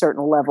to a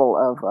certain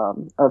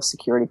level of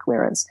security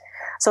clearance.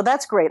 So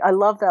that's great. I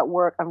love that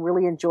work. I'm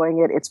really enjoying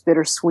it. It's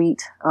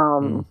bittersweet.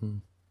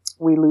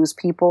 We lose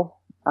people.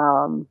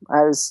 I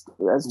was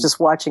just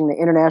watching the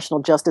International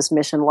Justice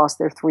Mission lost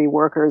their 3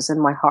 workers,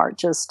 and my heart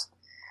just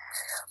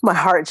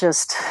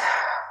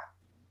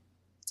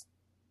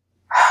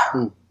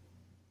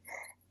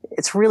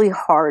it's really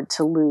hard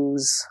to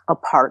lose a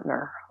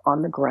partner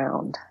on the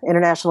ground.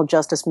 International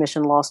Justice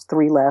Mission lost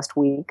 3 last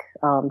week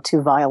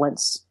to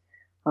violence.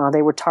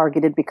 They were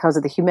targeted because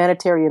of the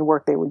humanitarian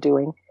work they were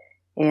doing.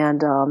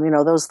 And,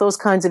 those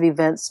kinds of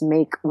events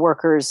make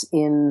workers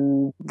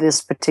in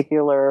this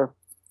particular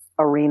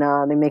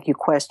arena, they make you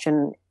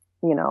question,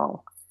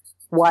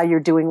 why you're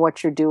doing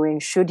what you're doing.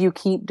 Should you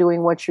keep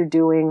doing what you're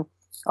doing?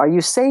 Are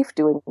you safe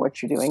doing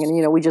what you're doing?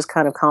 And, we just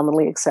kind of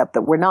commonly accept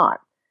that we're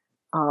not.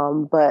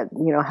 But,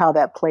 how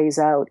that plays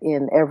out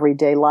in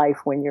everyday life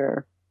when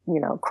you're,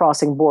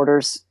 crossing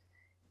borders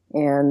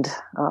and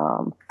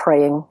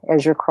praying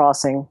as you're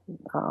crossing,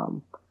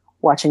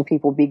 watching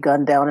people be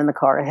gunned down in the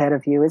car ahead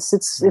of you.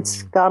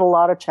 It's got a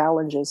lot of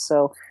challenges.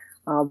 So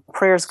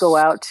prayers go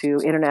out to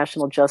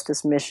International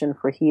Justice Mission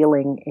for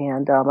healing.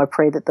 And I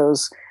pray that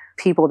those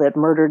people that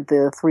murdered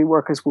the 3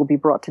 workers will be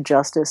brought to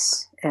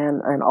justice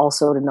and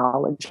also to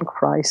knowledge of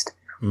Christ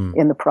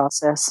in the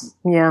process.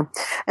 Yeah.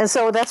 And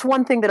so that's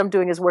one thing that I'm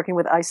doing is working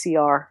with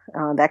ICR,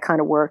 that kind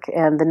of work.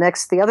 And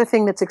the other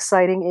thing that's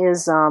exciting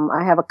is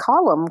I have a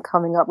column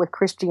coming up with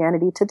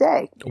Christianity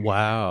Today.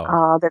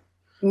 Wow.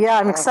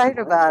 I'm excited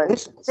about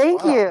it.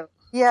 Thank you.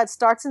 Yeah, it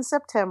starts in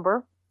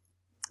September.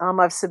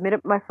 I've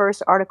submitted my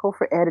first article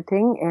for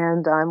editing,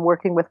 and I'm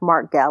working with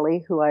Mark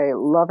Galley, who I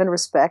love and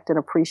respect and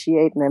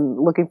appreciate, and I'm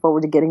looking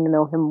forward to getting to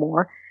know him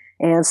more.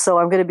 And so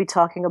I'm going to be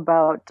talking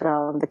about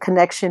the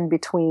connection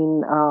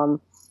between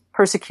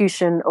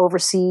persecution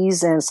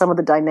overseas and some of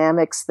the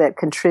dynamics that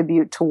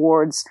contribute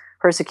towards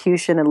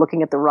persecution, and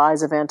looking at the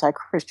rise of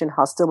anti-Christian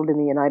hostility in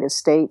the United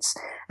States,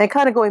 and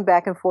kind of going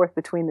back and forth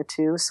between the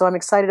two. So I'm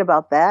excited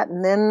about that.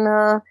 And then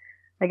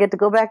I get to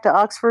go back to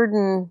Oxford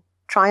and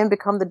try and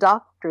become the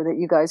doctor that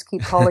you guys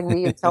keep calling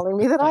me and telling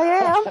me that I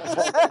am.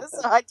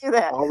 So I do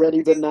that.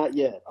 Already, but not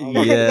yet.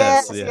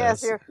 Yes.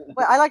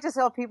 Well, I like to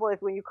tell people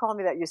when you call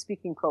me that, you're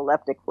speaking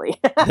proleptically.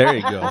 There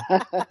you go.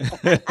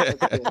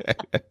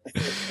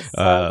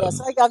 So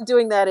I'm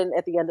doing that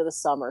at the end of the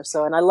summer.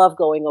 So, and I love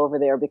going over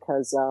there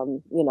because,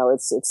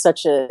 it's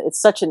such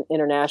an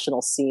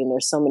international scene.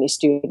 There's so many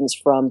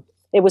students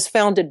it was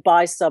founded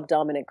by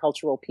subdominant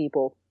cultural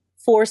people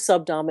for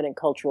subdominant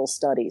cultural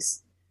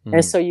studies.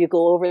 And so you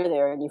go over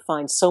there and you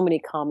find so many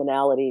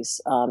commonalities,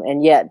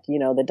 and yet,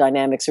 the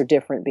dynamics are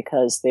different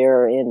because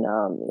they're in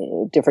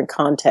different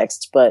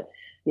contexts. But,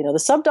 the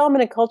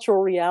subdominant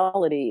cultural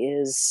reality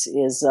is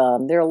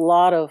there are a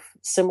lot of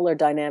similar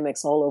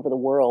dynamics all over the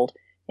world.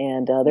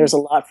 And there's a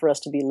lot for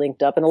us to be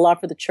linked up and a lot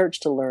for the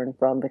church to learn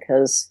from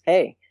because,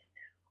 hey,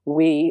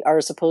 we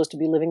are supposed to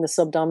be living the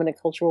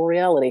subdominant cultural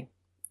reality.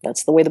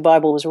 That's the way the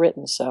Bible was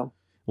written, so...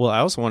 Well, I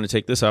also want to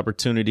take this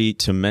opportunity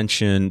to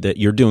mention that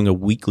you're doing a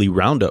weekly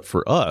roundup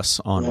for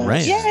us on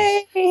RAND.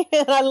 Yay!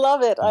 I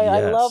love it.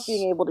 I love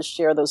being able to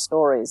share those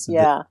stories.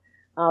 Yeah.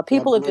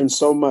 People have been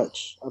so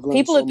much.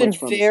 People have been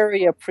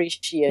very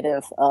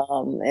appreciative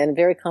and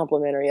very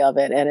complimentary of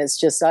it, and it's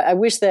just I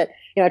wish that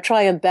I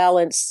try and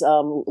balance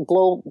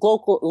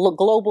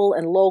global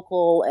and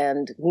local,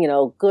 and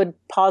good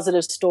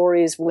positive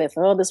stories with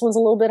this one's a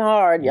little bit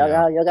hard. You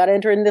got to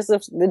enter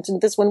into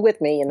this one with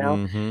me,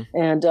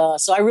 and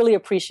so I really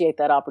appreciate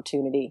that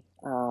opportunity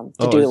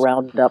to do the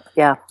roundup.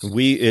 Yeah,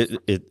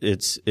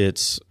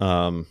 it's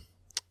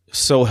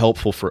so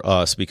helpful for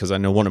us because I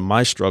know one of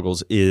my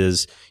struggles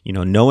is,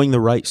 knowing the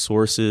right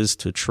sources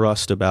to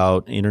trust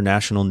about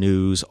international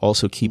news,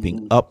 also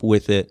keeping up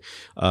with it.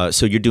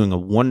 So you're doing a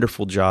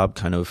wonderful job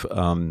kind of,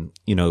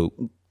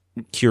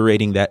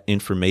 curating that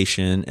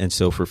information. And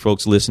so for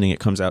folks listening, it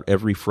comes out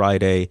every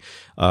Friday.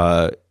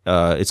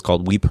 It's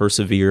called We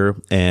Persevere,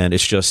 and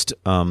it's just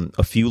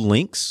a few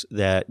links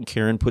that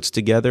Karen puts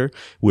together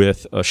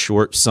with a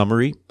short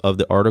summary of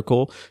the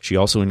article. She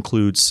also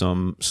includes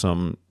some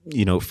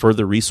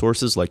further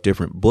resources like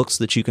different books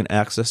that you can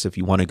access if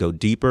you want to go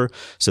deeper.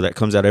 So that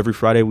comes out every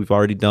Friday. We've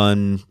already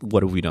done,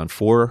 what have we done?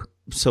 4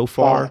 so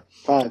far?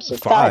 Five so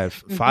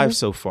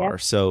far. Yeah.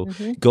 So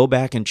go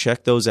back and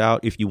check those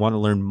out if you want to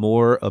learn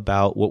more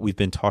about what we've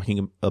been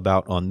talking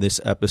about on this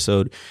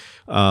episode.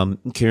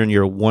 Karen,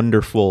 you're a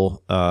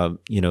wonderful,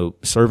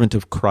 servant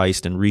of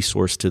Christ and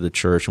resource to the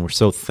church, and we're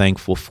so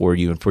thankful for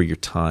you and for your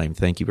time.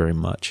 Thank you very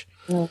much.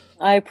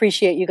 I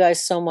appreciate you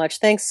guys so much.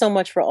 Thanks so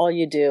much for all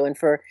you do and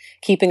for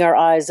keeping our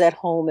eyes at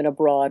home and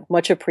abroad.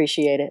 Much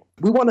appreciated.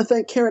 We want to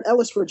thank Karen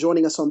Ellis for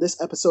joining us on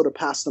this episode of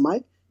Pass the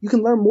Mic. You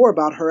can learn more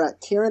about her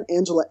at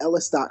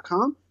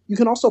KarenAngelaEllis.com. You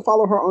can also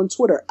follow her on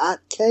Twitter at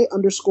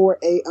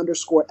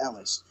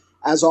K_A_Ellis.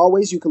 As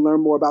always, you can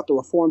learn more about the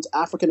Reformed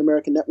African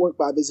American Network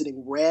by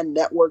visiting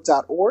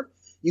randnetwork.org.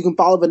 You can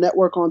follow the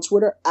network on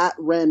Twitter at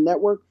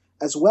randnetwork,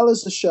 as well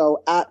as the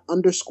show at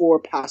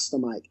 _Pass the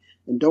Mic.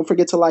 And don't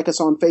forget to like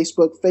us on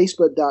Facebook,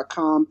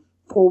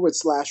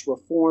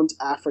 facebook.com/Reformed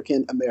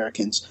African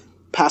Americans.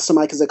 Pass the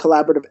Mic is a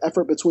collaborative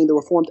effort between the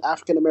Reformed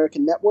African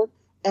American Network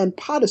and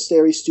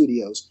Podastery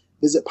Studios.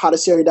 Visit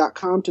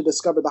podastery.com to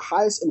discover the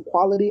highest in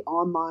quality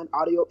online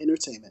audio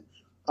entertainment.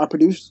 Our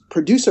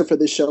producer for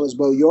this show is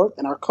Bo York,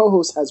 and our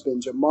co-host has been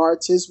Jamar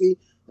Tisby,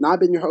 and I've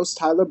been your host,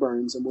 Tyler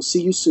Burns, and we'll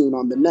see you soon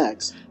on the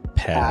next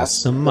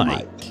Pass the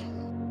Mic.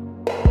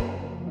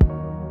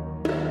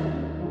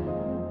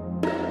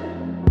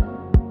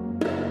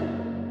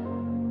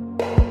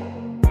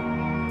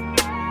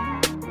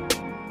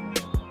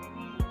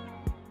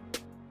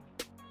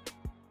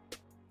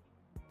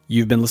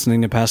 You've been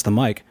listening to Pass the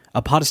Mic,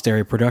 a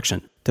Podastery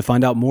production. To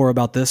find out more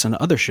about this and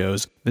other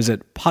shows,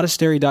 visit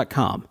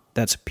podastery.com.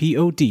 That's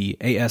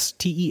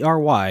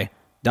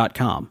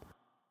PODASTERY.com.